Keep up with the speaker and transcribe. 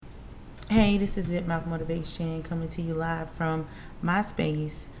Hey, this is Zipmouth Motivation coming to you live from my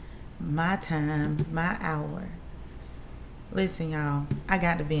space, my time, my hour. Listen, y'all, I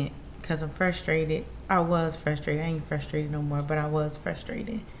got to vent because I'm frustrated. I was frustrated. I ain't frustrated no more, but I was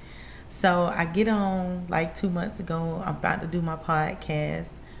frustrated. So I get on like 2 months ago. I'm about to do my podcast.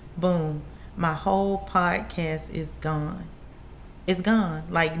 Boom. My whole podcast is gone. It's gone.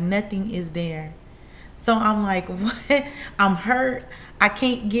 Like nothing is there. So I'm like, what? I'm hurt. I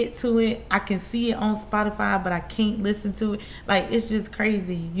can't get to it. I can see it on Spotify, but I can't listen to it. Like it's just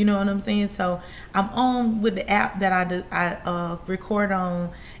crazy. You know what I'm saying? So I'm on with the app that I record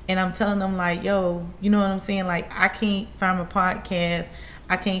on, and I'm telling them like, yo, you know what I'm saying? Like I can't find my podcast.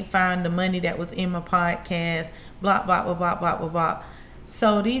 I can't find the money that was in my podcast. Blah blah blah blah blah blah blah.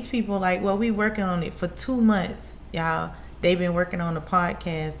 So these people like, well, we working on it for 2 months, y'all. They've been working on the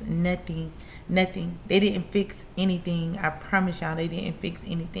podcast. Nothing. They didn't fix anything. I promise y'all they didn't fix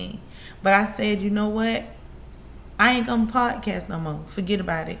anything. But I said, you know what? I ain't gonna podcast no more. Forget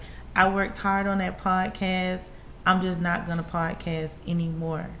about it. I worked hard on that podcast. I'm just not gonna podcast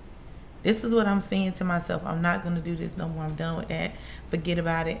anymore. This is what I'm saying to myself. I'm not gonna do this no more. I'm done with that. Forget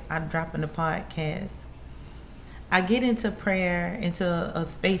about it. I'm dropping the podcast. I get into prayer, into a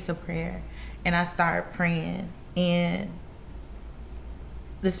space of prayer, and I start praying, and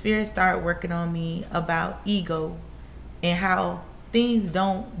the Spirit started working on me about ego and how things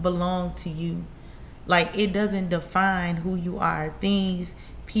don't belong to you. Like it doesn't define who you are. Things,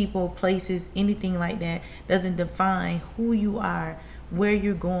 people, places, anything like that doesn't define who you are, where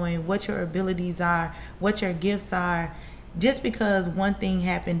you're going, what your abilities are, what your gifts are. Just because one thing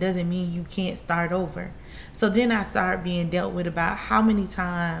happened doesn't mean you can't start over. So then I started being dealt with about how many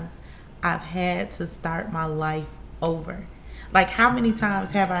times I've had to start my life over. Like how many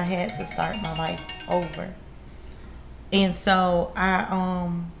times have I had to start my life over? And so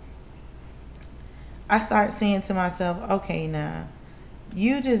I start saying to myself, okay, now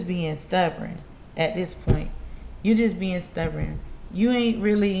you just being stubborn at this point. You just being stubborn. You ain't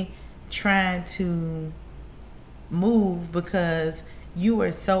really trying to move because you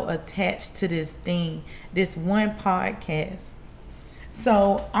are so attached to this thing, this one podcast.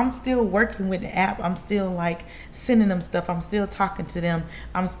 So I'm still working with the app. I'm still like sending them stuff. I'm still talking to them.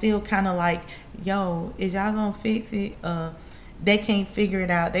 I'm still kind of like, yo, is y'all gonna fix it? They can't figure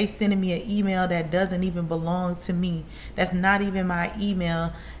it out. They sending me an email that doesn't even belong to me. That's not even my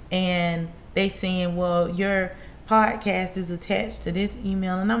email. And they saying, well, your podcast is attached to this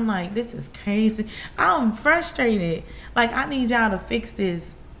email. And I'm like, this is crazy. I'm frustrated. Like I need y'all to fix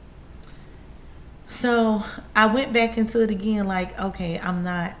this. So I went back into it again like, okay, I'm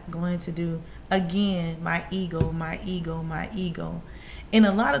not going to do again my ego. And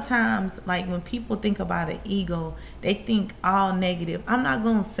a lot of times, like when people think about an ego, they think all negative. I'm not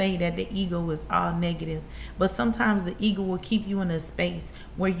going to say that the ego is all negative, but sometimes the ego will keep you in a space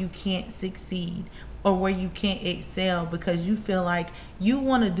where you can't succeed or where you can't excel because you feel like you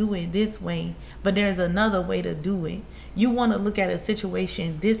want to do it this way, but there's another way to do it. You want to look at a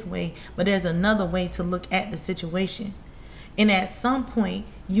situation this way, but there's another way to look at the situation. And at some point,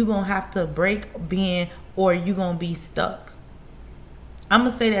 you're going to have to break being or you're going to be stuck. I'm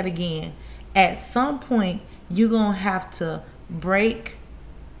going to say that again. At some point, you're going to have to break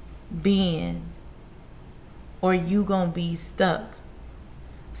being or you're going to be stuck.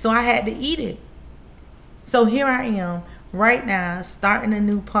 So I had to eat it. So here I am right now starting a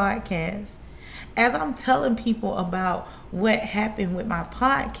new podcast. As I'm telling people about what happened with my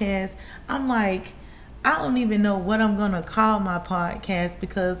podcast, I'm like, I don't even know what I'm going to call my podcast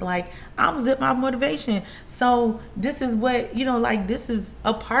because like I'm Zipmouth Motivation. So this is what, like this is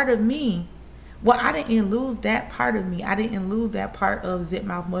a part of me. Well, I didn't lose that part of me. I didn't lose that part of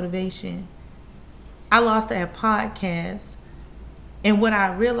Zipmouth Motivation. I lost that podcast. And what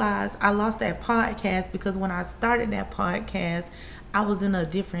I realized, I lost that podcast because when I started that podcast, I was in a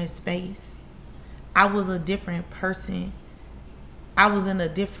different space. I was a different person. I was in a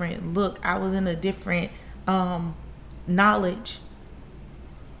different look. I was in a different knowledge.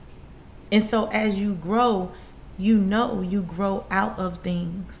 And so as you grow, you grow out of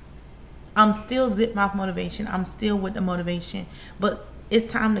things. I'm still Zipmouth Motivation. I'm still with the motivation. But it's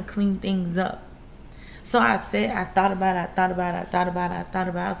time to clean things up. So I thought about it. I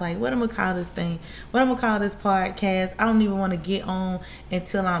was like, what am I going to call this thing? What am I going to call this podcast? I don't even want to get on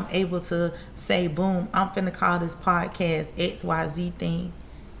until I'm able to say, boom, I'm finna call this podcast XYZ thing.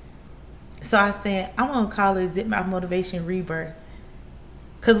 So I said, I'm going to call it Zipmouth Motivation Rebirth.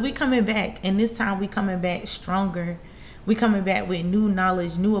 Because we coming back. And this time we coming back stronger. We coming back with new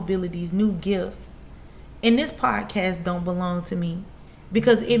knowledge, new abilities, new gifts. And this podcast don't belong to me.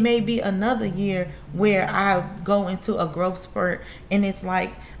 because it may be another year where I go into a growth spurt and it's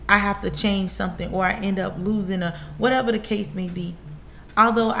like I have to change something, or I end up losing, a whatever the case may be.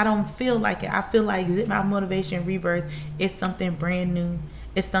 Although I don't feel like it, I feel like Zipmouth Motivation Rebirth is something brand new.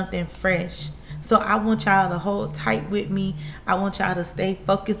 It's something fresh. So I want y'all to hold tight with me. I want y'all to stay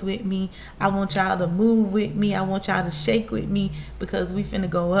focused with me. I want y'all to move with me. I want y'all to shake with me, because we finna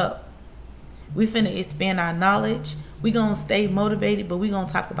go up. We finna expand our knowledge. We gonna stay motivated, but we gonna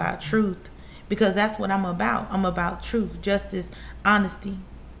talk about truth, because that's what I'm about. I'm about truth, justice, honesty,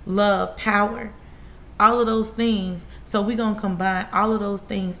 love, power, all of those things. So we're going to combine all of those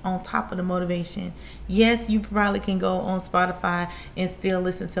things on top of the motivation. Yes, you probably can go on Spotify and still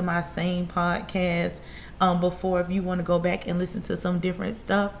listen to my same podcast before, if you want to go back and listen to some different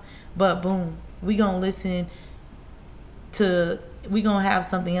stuff. But boom, we're going to have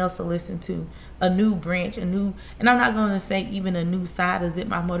something else to listen to, a new branch, and I'm not going to say even a new side of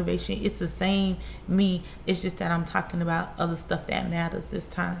Zipmouth Motivation. It's the same me. It's just that I'm talking about other stuff that matters this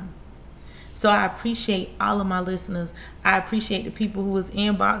time. So I appreciate all of my listeners. I appreciate the people who was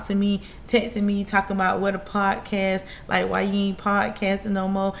inboxing me, texting me, talking about what a podcast, like why you ain't podcasting no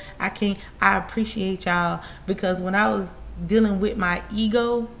more. I appreciate y'all, because when I was dealing with my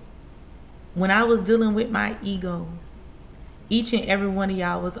ego, each and every one of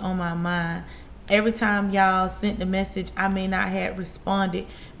y'all was on my mind. Every time y'all sent the message, I may not have responded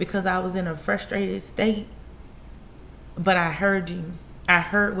because I was in a frustrated state, but I heard you. I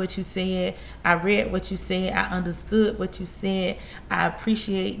heard what you said. I read what you said. I understood what you said. I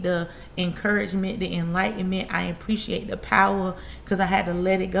appreciate the encouragement, the enlightenment. I appreciate the power, because I had to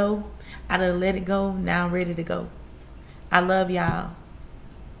let it go. I had to let it go. Now I'm ready to go. I love y'all.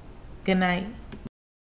 Good night.